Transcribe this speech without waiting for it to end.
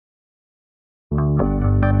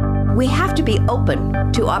We have to be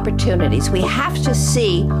open to opportunities. We have to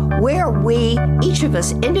see where we, each of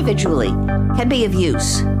us individually, can be of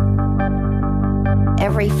use.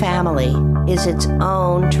 Every family is its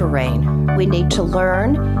own terrain. We need to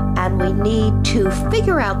learn, and we need to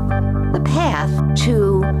figure out the path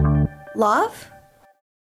to love.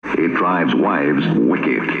 It drives wives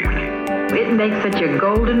wicked. It makes such a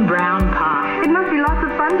golden brown pie. It must be lots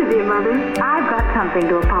of fun to be a mother. I've got something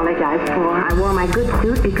to apologize for. I wore my good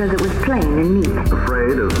suit because it was plain and neat.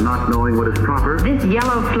 Afraid of not knowing what is proper? This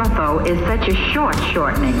yellow fluffo is such a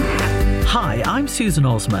shortening. Hi, I'm Susan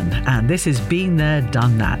Osman, and this is Been There,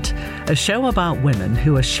 Done That, a show about women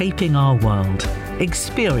who are shaping our world.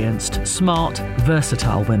 Experienced, smart,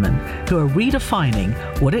 versatile women who are redefining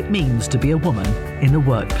what it means to be a woman in the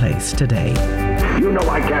workplace today. You know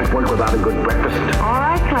I can't work without a good breakfast. All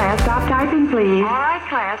right, class, stop typing, please. All right,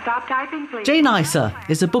 class, stop typing, please. Jane Iser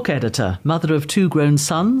is a book editor, mother of 2 grown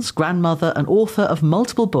sons, grandmother and author of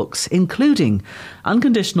multiple books, including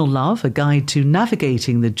Unconditional Love, a guide to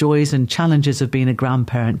navigating the joys and challenges of being a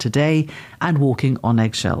grandparent today, and Walking on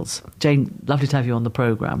Eggshells. Jane, lovely to have you on the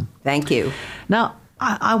programme. Thank you. Now,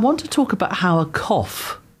 I want to talk about how a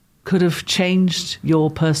cough could have changed your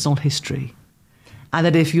personal history. And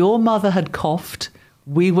that if your mother had coughed,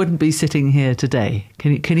 we wouldn't be sitting here today.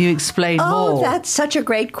 Can you explain more? Oh, that's such a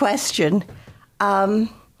great question.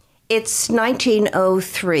 It's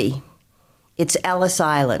 1903. It's Ellis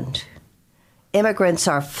Island. Immigrants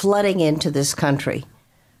are flooding into this country.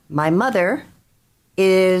 My mother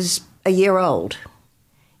is a year old,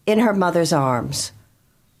 in her mother's arms.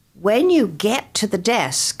 When you get to the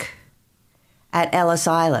desk at Ellis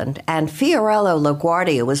Island, and Fiorello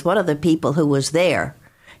LaGuardia was one of the people who was there.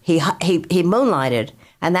 He moonlighted,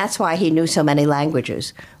 and that's why he knew so many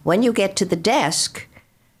languages. When you get to the desk,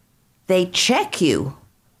 they check you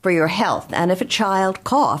for your health, and if a child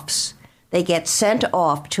coughs, they get sent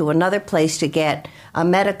off to another place to get a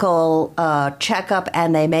medical checkup,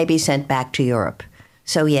 and they may be sent back to Europe.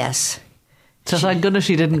 So yes. So thank goodness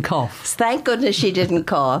she didn't cough. Thank goodness she didn't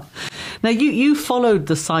cough. Now, you followed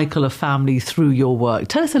the cycle of family through your work.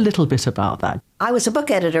 Tell us a little bit about that. I was a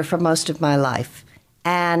book editor for most of my life,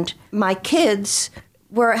 and my kids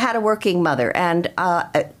had a working mother. And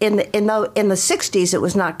in the 60s, it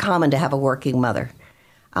was not common to have a working mother.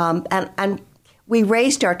 And we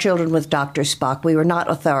raised our children with Dr. Spock. We were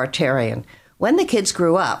not authoritarian. When the kids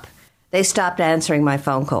grew up, they stopped answering my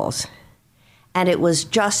phone calls. And it was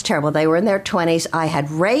just terrible. They were in their 20s. I had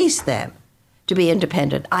raised them to be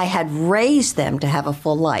independent. I had raised them to have a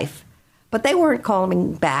full life. But they weren't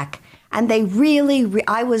calling back. And they really,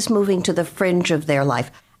 I was moving to the fringe of their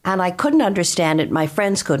life. And I couldn't understand it. My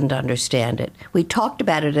friends couldn't understand it. We talked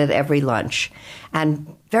about it at every lunch.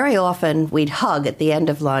 And very often we'd hug at the end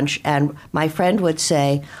of lunch. And my friend would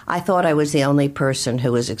say, I thought I was the only person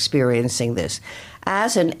who was experiencing this.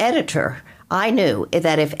 As an editor, I knew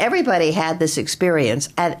that if everybody had this experience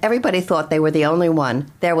and everybody thought they were the only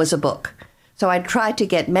one, there was a book. So I tried to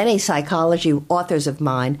get many psychology authors of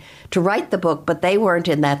mine to write the book, but they weren't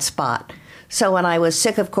in that spot. So when I was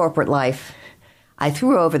sick of corporate life, I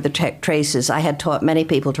threw over the traces. I had taught many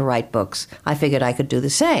people to write books. I figured I could do the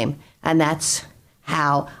same. And that's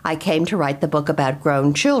how I came to write the book about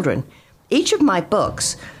grown children. Each of my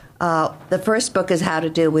books, the first book is How to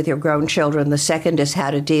Deal with Your Grown Children. The second is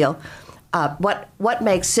How to Deal what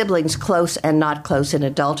makes siblings close and not close in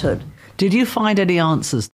adulthood. Did you find any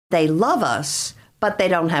answers? They love us, but they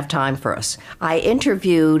don't have time for us. I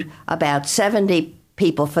interviewed about 70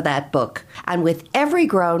 people for that book, and with every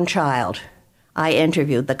grown child I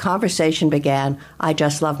interviewed, the conversation began, I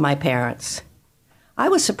just love my parents. I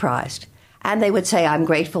was surprised. And they would say, I'm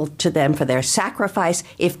grateful to them for their sacrifice.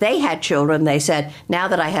 If they had children, they said, now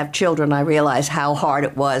that I have children, I realize how hard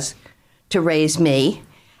it was to raise me.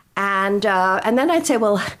 And then I'd say,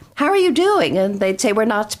 well, how are you doing? And they'd say, we're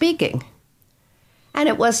not speaking. And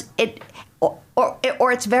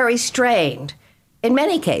or it's very strained in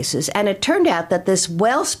many cases. And it turned out that this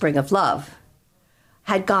wellspring of love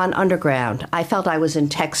had gone underground. I felt I was in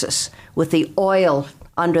Texas with the oil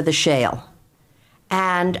under the shale.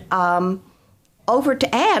 And one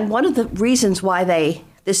of the reasons why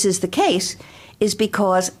this is the case is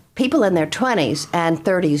because people in their 20s and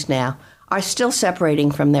 30s now are still separating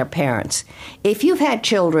from their parents. If you've had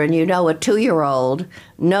children, you know a 2-year-old,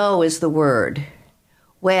 no is the word.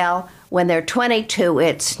 Well, when they're 22,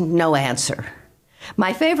 it's no answer.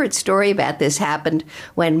 My favorite story about this happened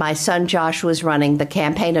when my son Josh was running the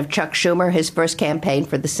campaign of Chuck Schumer, his first campaign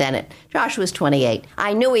for the Senate. Josh was 28.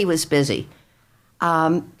 I knew he was busy.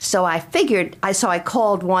 So I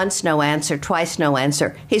called once, no answer, twice, no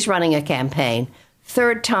answer. He's running a campaign.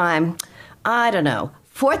 Third time, I don't know.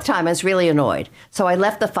 Fourth time, I was really annoyed. So I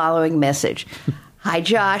left the following message. Hi,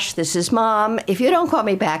 Josh, this is Mom. If you don't call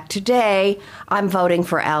me back today, I'm voting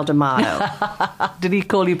for Al D'Amato. Did he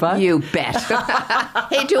call you back? You bet.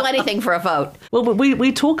 He'd do anything for a vote. Well, but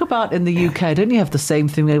we talk about in the UK, don't you have the same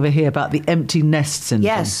thing over here about the empty nest syndrome?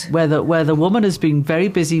 Yes. Where the woman has been very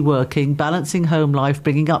busy working, balancing home life,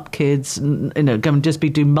 bringing up kids, and, can just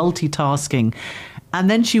be doing multitasking. And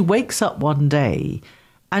then she wakes up one day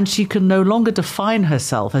and she can no longer define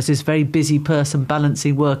herself as this very busy person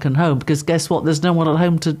balancing work and home, because guess what? There's no one at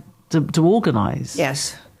home to organise.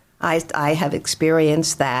 Yes, I have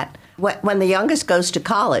experienced that. When the youngest goes to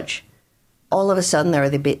college, all of a sudden there are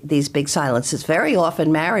these big silences. Very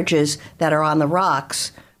often marriages that are on the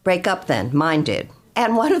rocks break up then. Mine did.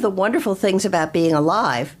 And one of the wonderful things about being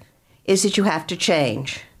alive is that you have to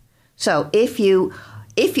change. So if you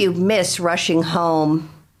miss rushing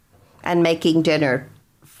home and making dinner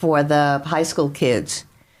for the high school kids,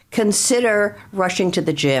 consider rushing to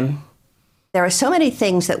the gym. There are so many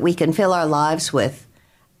things that we can fill our lives with,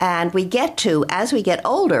 and we get to, as we get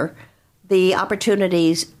older, the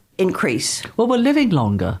opportunities increase. Well, we're living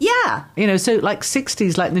longer. Yeah. So like 60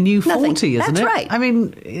 is like the new 40, isn't it? That's right. I mean,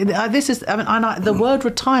 the word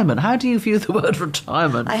retirement, how do you view the word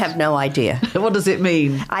retirement? I have no idea. What does it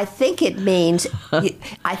mean? I think it means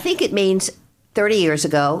 30 years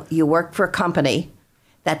ago, you worked for a company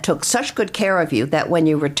that took such good care of you that when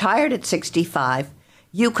you retired at 65,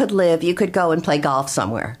 you could go and play golf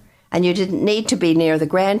somewhere. And you didn't need to be near the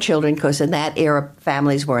grandchildren, because in that era,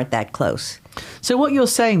 families weren't that close. So what you're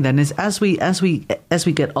saying then is as we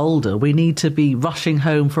get older, we need to be rushing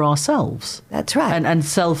home for ourselves. That's right. And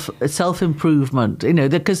self-improvement,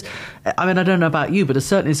 because, I don't know about you, but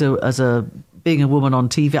certainly as a being a woman on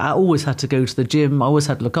TV, I always had to go to the gym. I always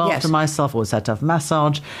had to look after myself. I always had to have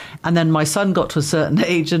massage. And then my son got to a certain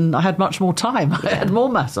age and I had much more time. I had more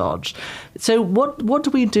massage. So what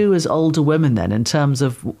do we do as older women then in terms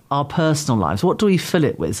of our personal lives? What do we fill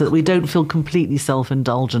it with so that we don't feel completely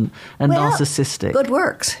self-indulgent and narcissistic? Good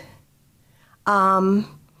works. I'm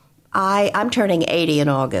turning 80 in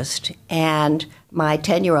August, and my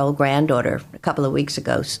 10-year-old granddaughter, a couple of weeks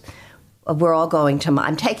ago, we're all going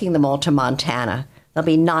I'm taking them all to Montana. There'll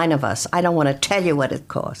be 9 of us. I don't want to tell you what it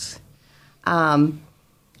costs. And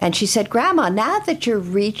she said, Grandma, now that you're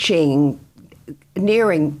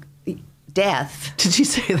nearing death. Did she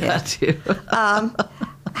say that to you?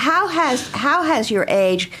 How has your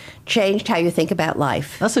age changed how you think about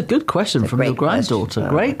life? That's a good question from your granddaughter.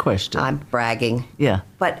 Great question. I'm bragging. Yeah.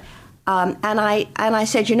 But and I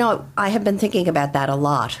said, I have been thinking about that a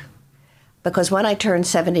lot. Because when I turned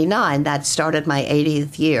 79, that started my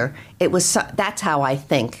 80th year. That's how I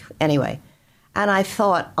think, anyway. And I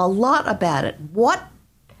thought a lot about it. What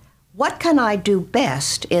can I do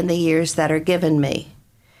best in the years that are given me?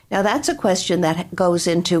 Now, that's a question that goes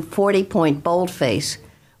into 40-point boldface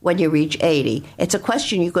when you reach 80. It's a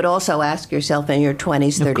question you could also ask yourself in your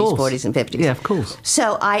 20s, 30s, 40s, and 50s. Yeah, of course.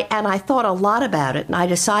 So I thought a lot about it, and I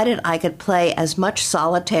decided I could play as much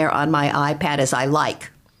solitaire on my iPad as I like.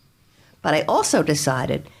 But I also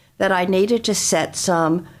decided that I needed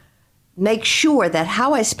to make sure that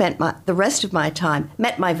how I spent the rest of my time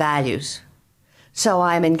met my values. So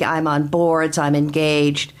I'm on boards, I'm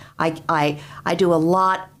engaged, I do a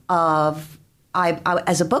lot of,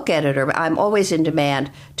 as a book editor, I'm always in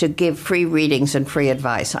demand to give free readings and free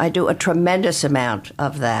advice. I do a tremendous amount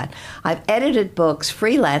of that. I've edited books,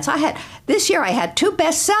 freelance. This year I had 2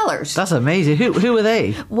 bestsellers. That's amazing. Who are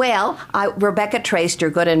they? Well, Rebecca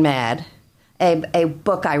Traister, Good and Mad, a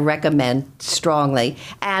book I recommend strongly,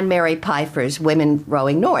 and Mary Pfeiffer's Women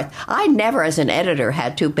Rowing North. I never, as an editor,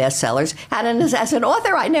 had 2 bestsellers, and as an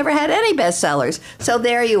author, I never had any bestsellers. So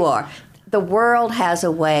there you are. The world has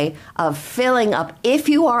a way of filling up if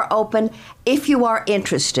you are open, if you are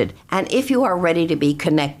interested, and if you are ready to be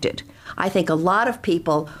connected. I think a lot of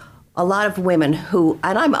people, a lot of women who,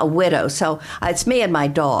 and I'm a widow, so it's me and my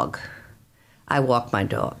dog. I walk my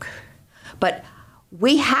dog. But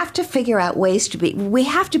we have to figure out ways we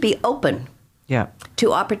have to be open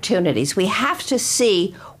to opportunities. We have to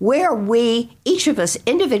see where each of us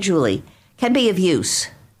individually, can be of use.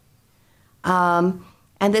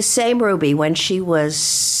 And the same Ruby, when she was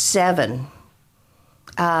 7,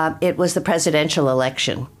 it was the presidential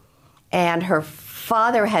election. And her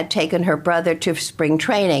father had taken her brother to spring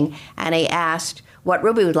training, and he asked what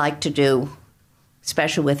Ruby would like to do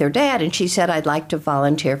special with her dad. And she said, I'd like to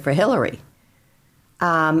volunteer for Hillary.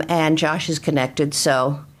 And Josh is connected,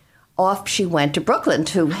 so off she went to Brooklyn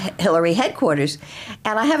to Hillary headquarters.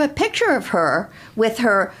 And I have a picture of her with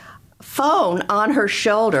her phone on her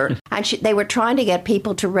shoulder, and they were trying to get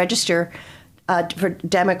people to register for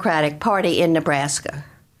Democratic Party in Nebraska.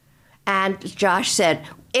 And Josh said,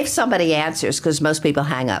 if somebody answers, because most people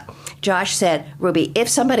hang up, Josh said, Ruby, if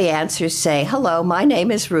somebody answers, say, hello, my name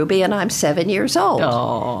is Ruby, and I'm 7 years old.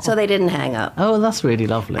 Aww. So they didn't hang up. Oh, that's really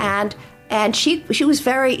lovely. And she was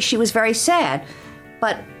very sad,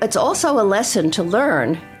 but it's also a lesson to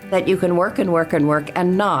learn that you can work and work and work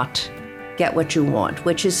and not get what you want,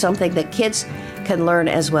 which is something that kids can learn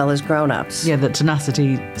as well as grown-ups. Yeah, that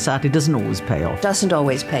tenacity, sadly, doesn't always pay off. Doesn't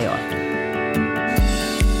always pay off.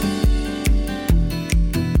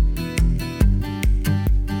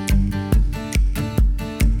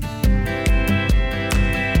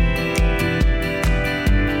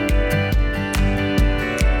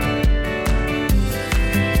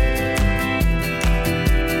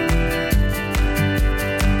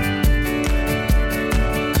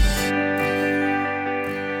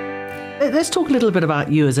 Let's talk a little bit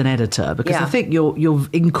about you as an editor, because I think you're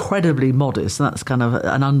incredibly modest, and that's kind of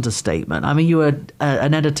an understatement. I mean, you were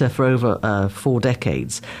an editor for over 4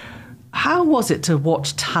 decades. How was it to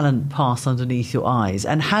watch talent pass underneath your eyes,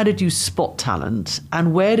 and how did you spot talent,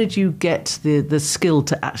 and where did you get the skill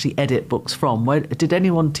to actually edit books from? Did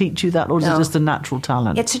anyone teach you that, or is it just a natural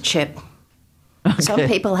talent? It's a chip. Okay. Some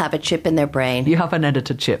people have a chip in their brain. You have an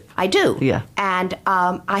editor chip. I do. Yeah. And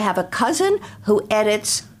I have a cousin who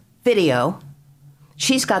edits video.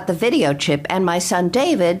 She's got the video chip, and my son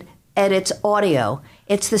David edits audio.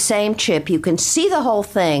 It's the same chip. You can see the whole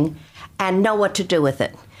thing and know what to do with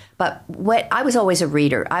it. But I was always a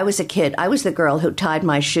reader. I was a kid. I was the girl who tied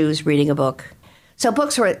my shoes reading a book. So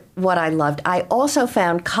books were what I loved. I also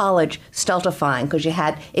found college stultifying because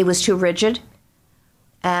it was too rigid.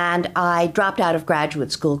 And I dropped out of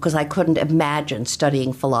graduate school because I couldn't imagine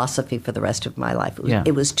studying philosophy for the rest of my life.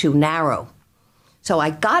 It was too narrow. So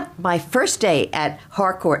I got my first day at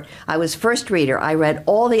Harcourt. I was first reader. I read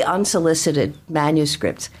all the unsolicited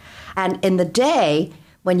manuscripts. And in the day,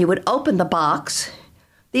 when you would open the box,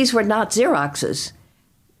 these were not Xeroxes.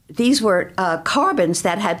 These were carbons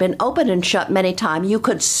that had been opened and shut many times. You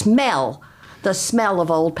could smell the smell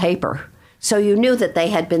of old paper. So you knew that they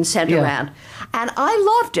had been sent around. And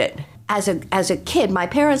I loved it. As a kid, my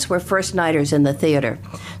parents were first nighters in the theater.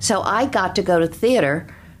 So I got to go to theater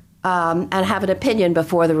and have an opinion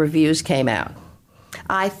before the reviews came out.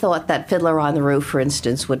 I thought that Fiddler on the Roof, for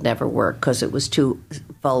instance, would never work because it was too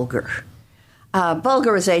vulgar.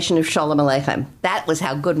 Vulgarization of Sholem Aleichem. That was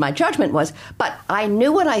how good my judgment was. But I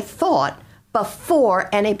knew what I thought before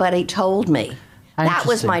anybody told me. That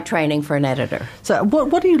was my training for an editor. So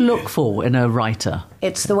what do you look for in a writer?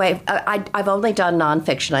 It's the way... I've only done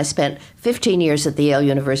nonfiction. I spent 15 years at the Yale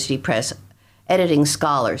University Press editing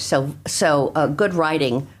scholars. So good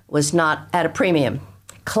writing was not at a premium.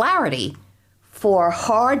 Clarity, for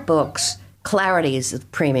hard books, clarity is a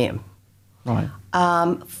premium. Right.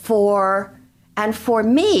 For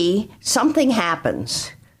me, something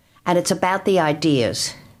happens, and it's about the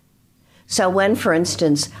ideas. So when, for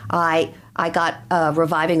instance, I got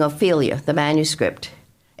Reviving Ophelia, the manuscript,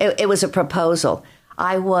 it was a proposal.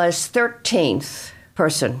 I was 13th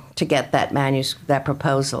person to get that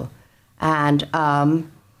proposal. And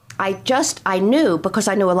I knew, because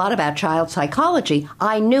I knew a lot about child psychology,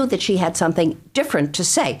 I knew that she had something different to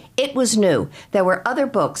say. It was new. There were other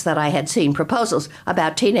books that I had seen, proposals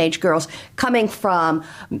about teenage girls coming from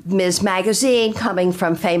Ms. Magazine, coming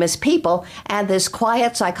from famous people, and this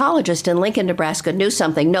quiet psychologist in Lincoln, Nebraska knew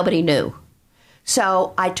something nobody knew.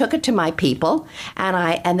 So I took it to my people,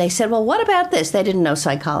 and they said, well, what about this? They didn't know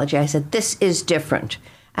psychology. I said, this is different.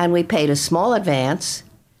 And we paid a small advance.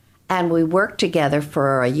 And we worked together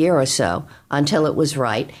for a year or so until it was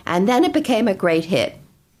right. And then it became a great hit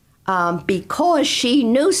because she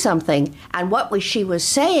knew something. And what she was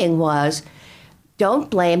saying was, don't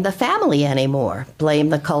blame the family anymore. Blame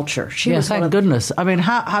the culture. Thank goodness. I mean,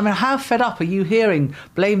 how fed up are you hearing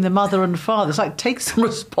blame the mother and father? It's like, take some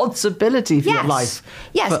responsibility for your life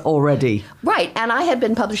already. Right. And I had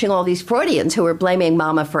been publishing all these Freudians who were blaming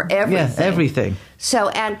mama for everything. Yeah, everything. So,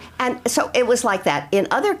 and so it was like that. In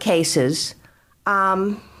other cases,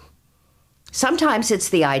 sometimes it's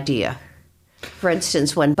the idea. For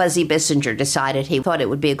instance, when Buzzy Bissinger decided he thought it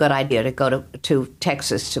would be a good idea to go to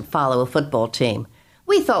Texas to follow a football team,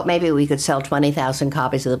 we thought maybe we could sell 20,000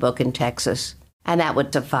 copies of the book in Texas, and that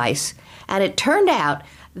would suffice. And it turned out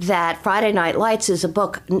that Friday Night Lights is a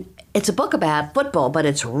book. It's a book about football, but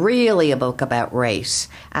it's really a book about race.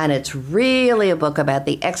 And it's really a book about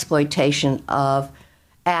the exploitation of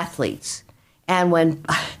athletes. And when,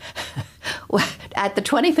 at the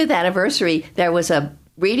 25th anniversary, there was a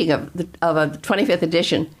reading of a 25th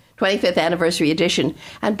edition, 25th anniversary edition.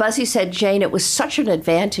 And Buzzy said, Jane, it was such an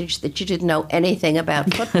advantage that you didn't know anything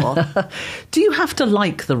about football. Do you have to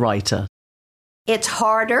like the writer? It's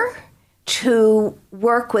harder to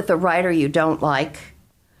work with a writer you don't like.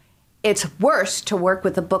 It's worse to work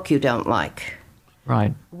with a book you don't like.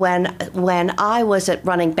 Right. When I was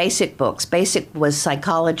running Basic Books, Basic was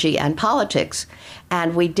psychology and politics,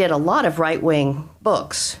 and we did a lot of right-wing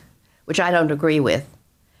books, which I don't agree with.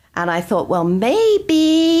 And I thought, well,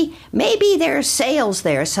 maybe there's sales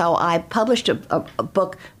there. So I published a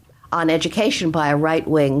book on education by a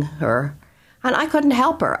right-winger, and I couldn't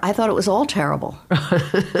help her. I thought it was all terrible.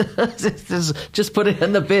 Just put it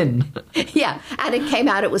in the bin. Yeah, and it came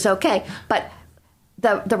out, it was okay. But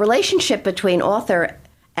the relationship between author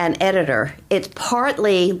and editor, it's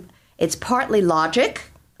partly logic,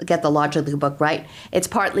 get the logic of the book right. It's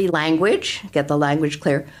partly language, get the language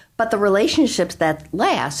clear. But the relationships that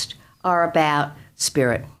last are about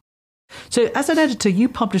spirit. So as an editor, you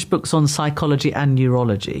published books on psychology and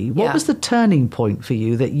neurology. What was the turning point for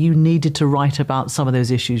you that you needed to write about some of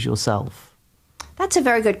those issues yourself? That's a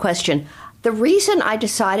very good question. The reason I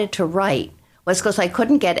decided to write was because I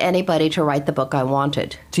couldn't get anybody to write the book I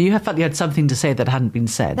wanted. So you felt you had something to say that hadn't been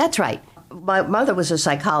said? That's right. My mother was a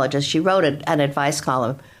psychologist. She wrote an advice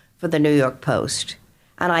column for the New York Post,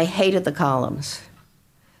 and I hated the columns.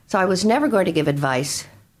 So I was never going to give advice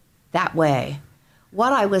that way.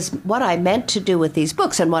 What I meant to do with these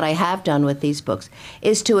books, and what I have done with these books,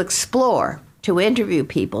 is to explore, to interview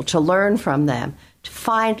people, to learn from them,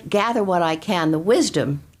 to gather what I can, the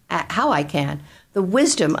wisdom, how I can, the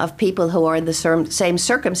wisdom of people who are in the same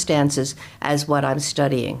circumstances as what I'm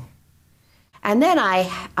studying. And then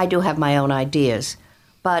I do have my own ideas,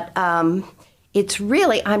 but it's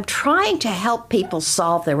really, I'm trying to help people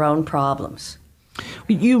solve their own problems.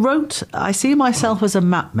 You wrote, I see myself as a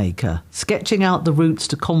map maker, sketching out the routes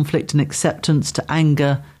to conflict and acceptance, to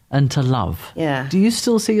anger and to love. Yeah. Do you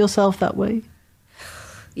still see yourself that way?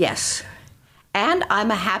 Yes. And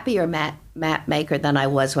I'm a happier map maker than I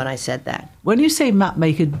was when I said that. When you say map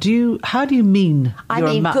maker, how do you mean you're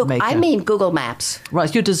a map maker? I mean Google Maps. Right,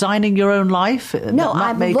 so you're designing your own life? No,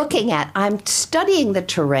 I'm studying the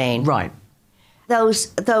terrain. Right.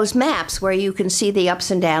 Those maps where you can see the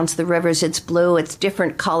ups and downs, the rivers, it's blue, it's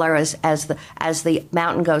different color as the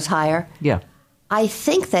mountain goes higher. Yeah. I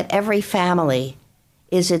think that every family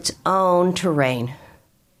is its own terrain.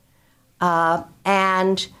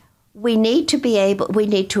 And we need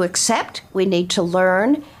to accept, we need to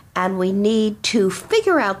learn, and we need to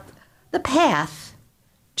figure out the path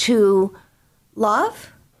to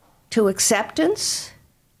love, to acceptance.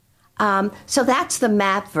 So that's the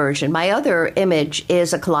map version. My other image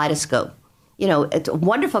is a kaleidoscope. You know, it's a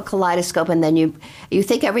wonderful kaleidoscope, and then you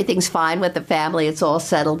think everything's fine with the family, it's all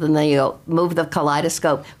settled, and then you move the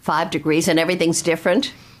kaleidoscope 5 degrees and everything's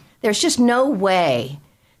different. There's just no way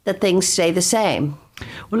that things stay the same.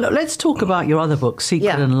 Well, let's talk about your other book,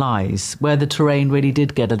 Secret and Lies, where the terrain really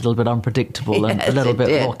did get a little bit unpredictable and a little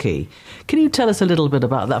bit rocky. Can you tell us a little bit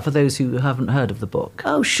about that for those who haven't heard of the book?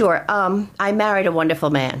 Oh, sure. I married a wonderful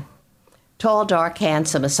man. Tall, dark,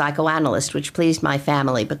 handsome, a psychoanalyst, which pleased my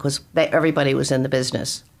family because everybody was in the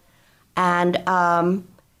business. And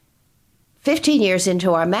 15 years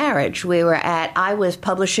into our marriage, I was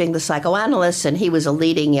publishing The Psychoanalyst, and he was a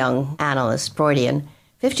leading young analyst, Freudian.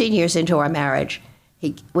 15 years into our marriage,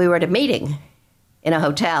 we were at a meeting in a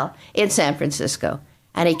hotel in San Francisco,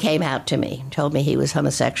 and he came out to me, told me he was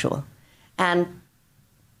homosexual. And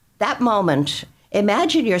that moment,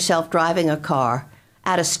 imagine yourself driving a car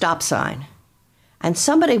at a stop sign, and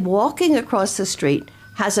somebody walking across the street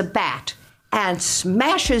has a bat and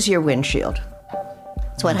smashes your windshield.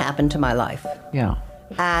 That's what happened to my life. Yeah.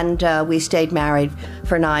 And we stayed married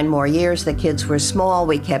for 9 more years. The kids were small.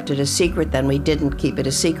 We kept it a secret. Then we didn't keep it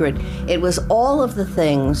a secret. It was all of the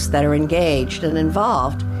things that are engaged and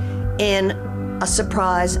involved in a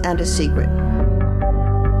surprise and a secret.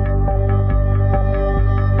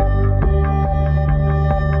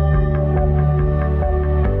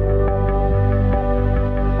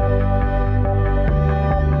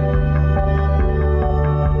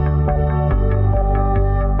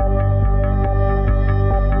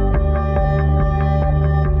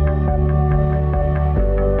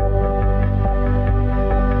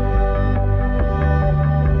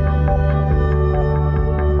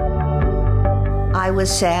 I was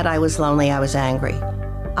sad, I was lonely, I was angry.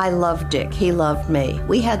 I loved Dick, he loved me.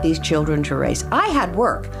 We had these children to raise. I had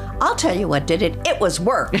work. I'll tell you what did it. It was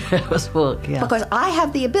work. It was work, yeah. Because I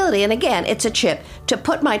have the ability, and again, it's a chip, to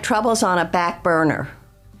put my troubles on a back burner.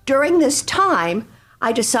 During this time,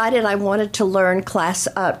 I decided I wanted to learn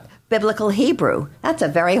Biblical Hebrew. That's a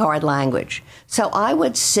very hard language. So I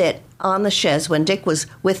would sit on the chaise when Dick was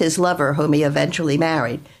with his lover, whom he eventually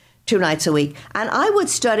married, 2 nights a week, and I would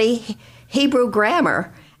study Hebrew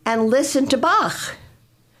grammar and listen to Bach.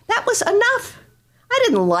 That was enough. I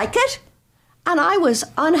didn't like it, and I was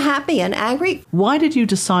unhappy and angry. Why did you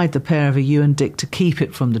decide, the pair of you and Dick, to keep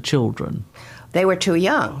it from the children? They were too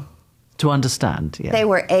young. To understand, yeah. They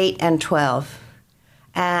were 8 and 12.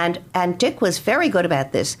 And Dick was very good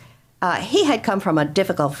about this. He had come from a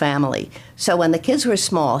difficult family. So when the kids were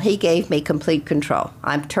small, he gave me complete control.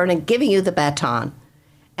 I'm giving you the baton.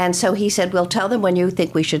 And so he said, we'll tell them when you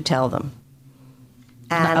think we should tell them.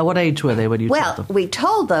 And, at what age were they when you told them? Well, we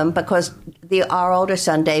told them because our older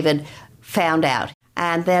son, David, found out.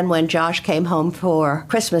 And then when Josh came home for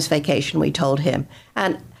Christmas vacation, we told him.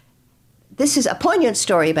 And this is a poignant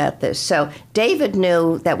story about this. So David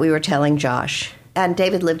knew that we were telling Josh, and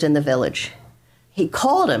David lived in the village. He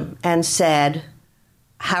called him and said,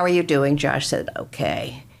 how are you doing? Josh said,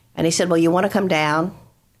 okay. And he said, well, you want to come down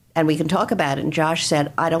and we can talk about it? And Josh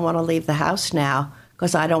said, I don't want to leave the house now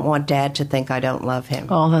because I don't want Dad to think I don't love him.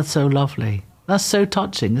 Oh, that's so lovely. That's so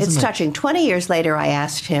touching, isn't it? It's touching. 20 years later, I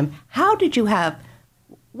asked him,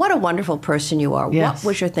 what a wonderful person you are. Yes. What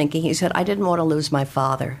was your thinking? He said, I didn't want to lose my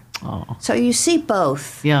father. Oh. So you see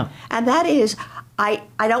both. Yeah. And that is, I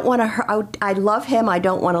don't want to, I love him, I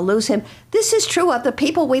don't want to lose him. This is true of the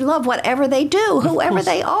people we love, whatever they do, whoever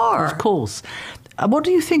they are. Of course. What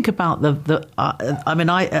do you think about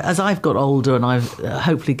as I've got older and I've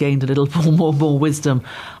hopefully gained a little more wisdom,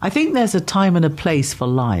 I think there's a time and a place for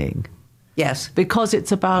lying. Yes. Because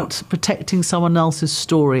it's about protecting someone else's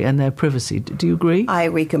story and their privacy. Do you agree? I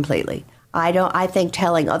agree completely. I think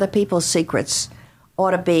telling other people's secrets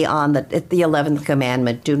ought to be on the 11th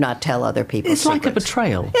commandment, do not tell other people's secrets. It's like a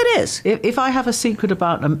betrayal. It is. If I have a secret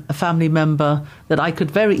about a family member that I could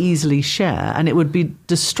very easily share and it would be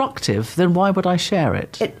destructive, then why would I share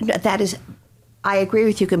it? I agree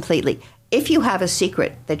with you completely. If you have a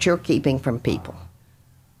secret that you're keeping from people,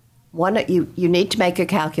 you need to make a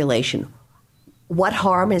calculation. What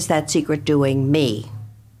harm is that secret doing me?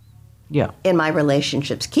 Yeah. In my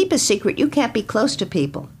relationships. Keep a secret. You can't be close to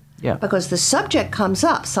people. Yeah. Because the subject comes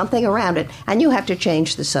up, something around it, and you have to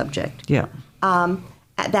change the subject. Yeah.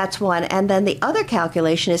 That's one. And then the other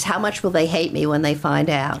calculation is how much will they hate me when they find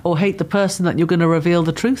out? Or hate the person that you're going to reveal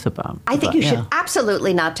the truth about. I think you should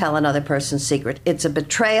absolutely not tell another person's secret. It's a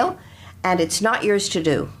betrayal, and it's not yours to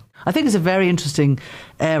do. I think it's a very interesting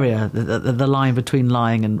area, the line between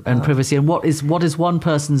lying and privacy. And what is one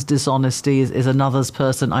person's dishonesty is another's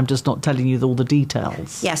person. I'm just not telling you all the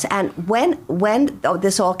details. Yes, and when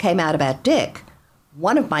this all came out about Dick,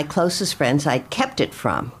 one of my closest friends I'd kept it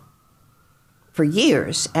from for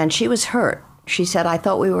years, and she was hurt. She said, I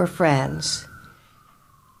thought we were friends.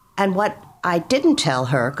 And what I didn't tell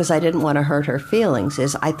her, because I didn't want to hurt her feelings,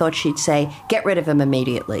 is I thought she'd say, get rid of him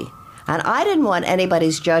immediately. And I didn't want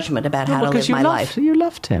anybody's judgment about how to live my life. You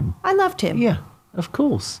loved him. I loved him. Yeah, of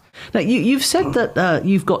course. Now, you've said that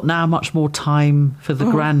you've got now much more time for the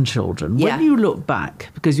grandchildren. Yeah. When you look back,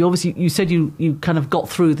 because you said you kind of got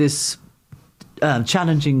through this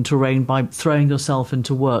challenging terrain by throwing yourself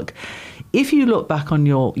into work. If you look back on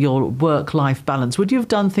your work-life balance, would you have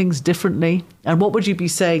done things differently? And what would you be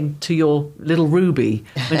saying to your little Ruby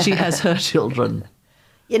when she has her children?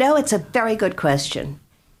 It's a very good question.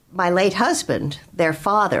 My late husband, their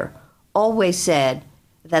father, always said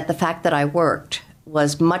that the fact that I worked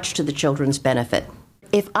was much to the children's benefit.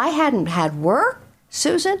 If I hadn't had work,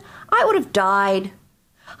 Susan, I would have died.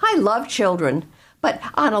 I love children, but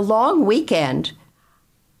on a long weekend,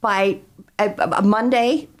 by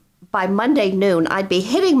Monday noon, I'd be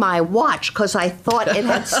hitting my watch because I thought it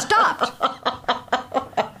had stopped.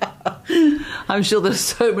 I'm sure there's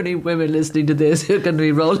so many women listening to this who are going to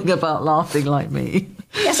be rolling about laughing like me.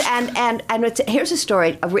 Yes, and here's a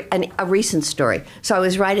story, a recent story. So I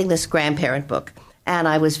was writing this grandparent book, and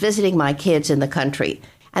I was visiting my kids in the country.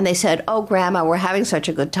 And they said, oh, Grandma, we're having such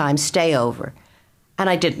a good time, stay over. And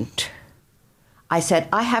I didn't. I said,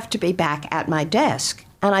 I have to be back at my desk.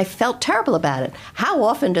 And I felt terrible about it. How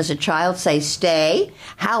often does a child say, stay?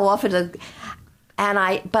 How often...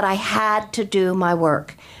 But I had to do my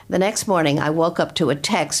work. The next morning, I woke up to a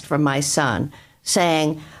text from my son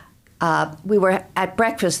saying, we were at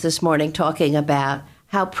breakfast this morning talking about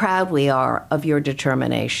how proud we are of your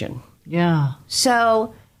determination. Yeah.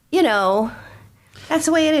 So, that's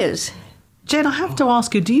the way it is. Jen, I have to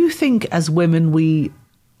ask you, do you think as women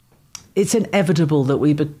it's inevitable that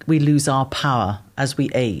we lose our power as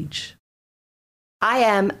we age? I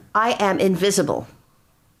am invisible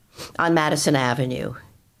on Madison Avenue.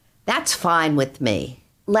 That's fine with me.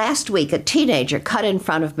 last week, a teenager cut in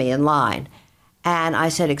front of me in line. And I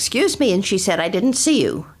said, "Excuse me." And she said, "I didn't see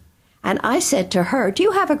you." And I said to her, "Do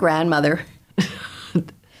you have a grandmother?"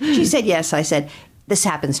 She said, "Yes." I said, "This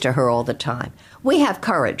happens to her all the time." We have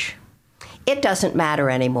courage. It doesn't matter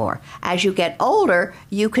anymore. As you get older,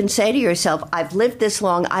 you can say to yourself, "I've lived this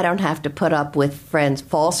long. I don't have to put up with friends,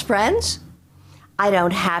 false friends. I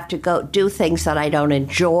don't have to go do things that I don't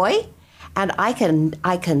enjoy. And I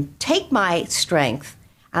can take my strength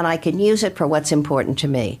and I can use it for what's important to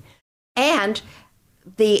me." And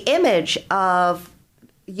the image of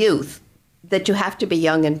youth, that you have to be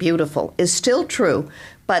young and beautiful, is still true,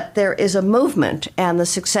 but there is a movement, and the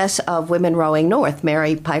success of Women Rowing North,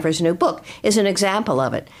 Mary Piper's new book, is an example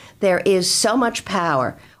of it. There is so much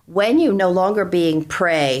power when you no longer being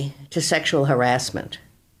prey to sexual harassment,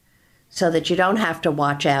 so that you don't have to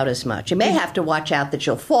watch out as much. You may have to watch out that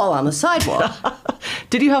you'll fall on the sidewalk.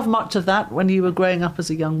 Did you have much of that when you were growing up as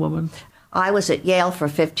a young woman? I was at Yale for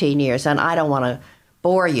 15 years, and I don't want to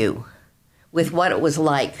bore you with what it was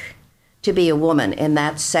like to be a woman in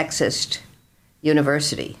that sexist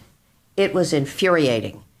university. It was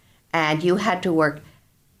infuriating, and you had to work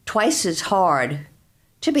twice as hard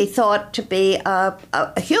to be thought to be a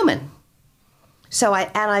human. So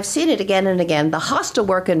I've seen it again and again, the hostile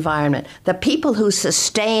work environment, the people who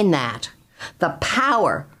sustain that, the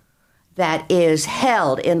power that is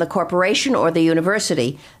held in the corporation or the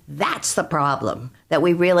university, that's the problem that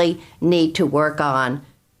we really need to work on.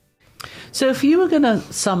 So if you were going to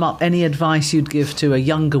sum up any advice you'd give to a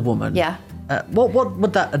younger woman, what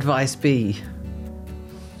would that advice be?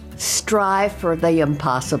 Strive for the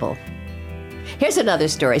impossible. Here's another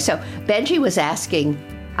story. So Benji was asking,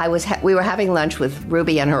 we were having lunch with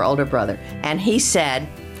Ruby and her older brother, and he said,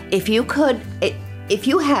 if you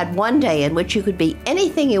had one day in which you could be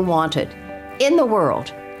anything you wanted in the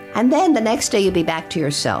world, and then the next day you'd be back to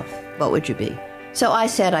yourself, what would you be? So I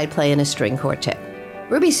said I'd play in a string quartet.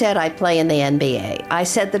 Ruby said I'd play in the NBA. I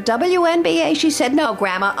said the WNBA. She said, "No,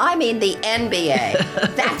 Grandma, I mean the NBA."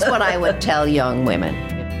 That's what I would tell young women.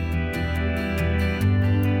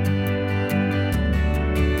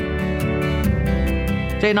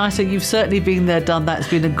 Jane Isa, you've certainly been there, done that. It's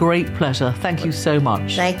been a great pleasure. Thank you so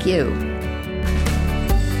much. Thank you.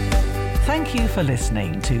 Thank you for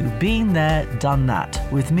listening to Been There, Done That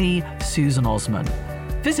with me, Susan Osman.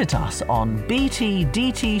 Visit us on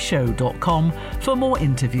btdtshow.com for more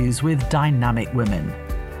interviews with dynamic women.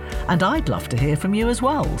 And I'd love to hear from you as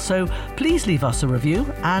well, so please leave us a review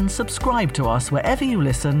and subscribe to us wherever you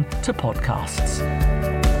listen to podcasts.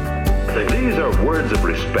 These are words of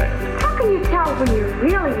respect. How can you tell when you're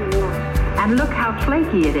really in love? And look how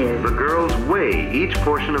flaky it is. The girls weigh each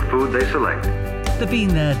portion of food they select. The Been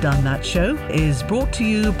There, Done That show is brought to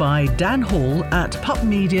you by Dan Hall at Pup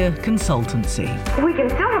Media Consultancy. We can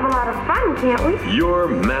still have a lot of fun, can't we? Your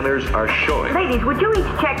manners are showing. Ladies, would you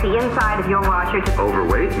each check the inside of your washer to...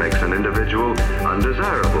 Overweight makes an individual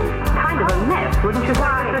undesirable. Kind of a mess, wouldn't you say,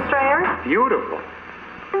 Mr. Strayer? Beautiful.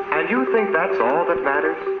 And you think that's all that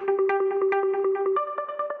matters?